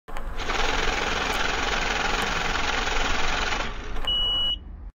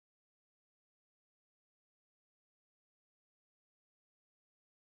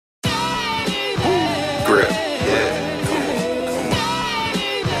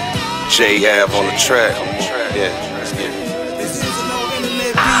JayAve on the track. Yeah.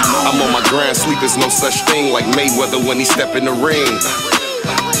 I'm on my grind, sleep is no such thing like Mayweather when he step in the ring.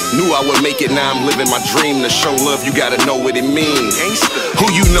 Knew I would make it, now I'm living my dream. To show love, you gotta know what it means. Who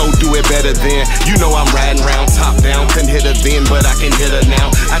you know do it better than? You know I'm riding round, top down. Couldn't hit her then, but I can hit her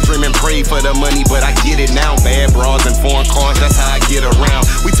now. I dream and pray for the money, but I get it now. Bad bras and foreign cars, that's how I get around.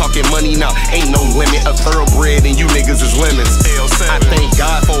 We talking money now, ain't no limit. A thoroughbred and you niggas is lemons. I thank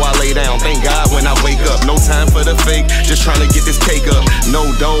God before I lay down, thank God when I wake up. No time for the fake, just trying to get this cake up. No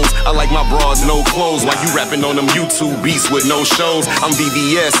doze, I like my bras, no clothes. While you rapping on them YouTube beats with no shows. I'm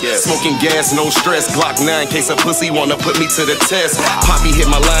VVS, smoking gas, no stress. Glock 9, case a pussy wanna put me to the test. Poppy hit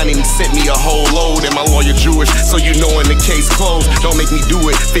my line and he sent me a whole load. And my lawyer Jewish, so you knowin' the case closed. Don't make me do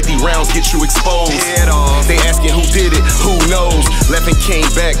it, 50 rounds get you exposed. They asking who did it, who knows? Left and came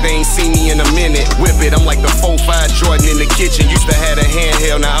back, they ain't seen me in a minute. Whip it, I'm like the 4-5 Jordan in the kitchen. Used to have a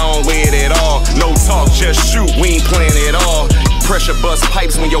handheld, now I don't wear it at all. No talk, just shoot, we ain't playing at all. Pressure bust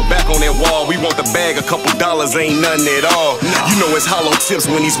pipes when your back on that wall. We want the bag, a couple dollars ain't nothing at all. You know it's hollow tips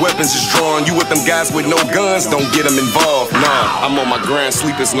when these weapons is drawn. You with them guys with no guns, don't get them involved. Nah, I'm on my grind,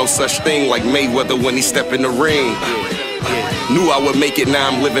 sleep is no such thing like Mayweather when he step in the ring. Knew I would make it, now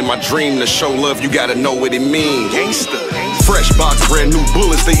I'm living my dream. To show love, you gotta know what it means. Fresh box, brand new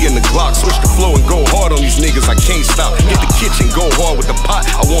bullets, they in the Glock. Switch the flow and go hard on these niggas, I can't stop. Hit the kitchen, go hard with the pot,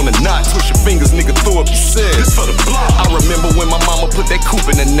 I want a knot. Twist your fingers, nigga, throw up your set. This for the block. I remember when my mama put that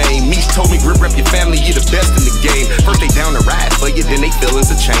coupe in the name. Meech told me, grip rep your family, you the best in the game. First they down to ride for you, then they feelings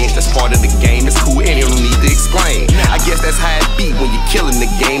a change. That's part of the game, it's cool and you don't need to explain. I guess that's how it be when you killing the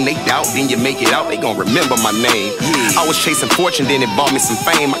game. They doubt, then you make it out, they gon' remember my name. I was chasing fortune, then it bought me some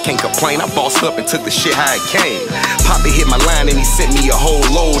fame. I can't complain, I bossed up and took the shit how it came. Poppy hit my line and he sent me a whole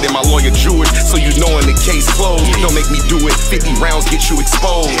load. And my lawyer Jewish, so you knowin' the case closed. Don't make me do it, 50 rounds get you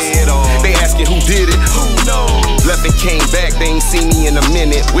exposed. They asking who did it, who knows? Left and came back, they ain't seen me in a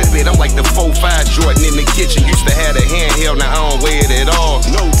minute. Whip it, I'm like the 4-5 Jordan in the kitchen. Used to have a handheld, now I don't wear it at all.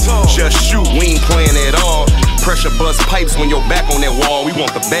 No talk, just shoot, we ain't playing at all. Pressure bust pipes when your back on that wall. We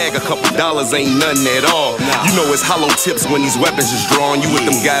want the bag, a couple dollars ain't nothing at all. You know it's hollow tips when these weapons is drawn. You with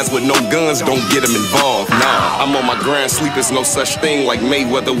them guys with no guns, don't get them involved. Nah, I'm on my grind, sleep is no such thing like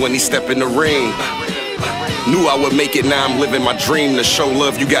Mayweather when he step in the ring. Knew I would make it, now I'm living my dream. To show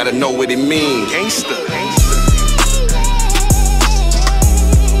love, you gotta know what it means. Gangsta.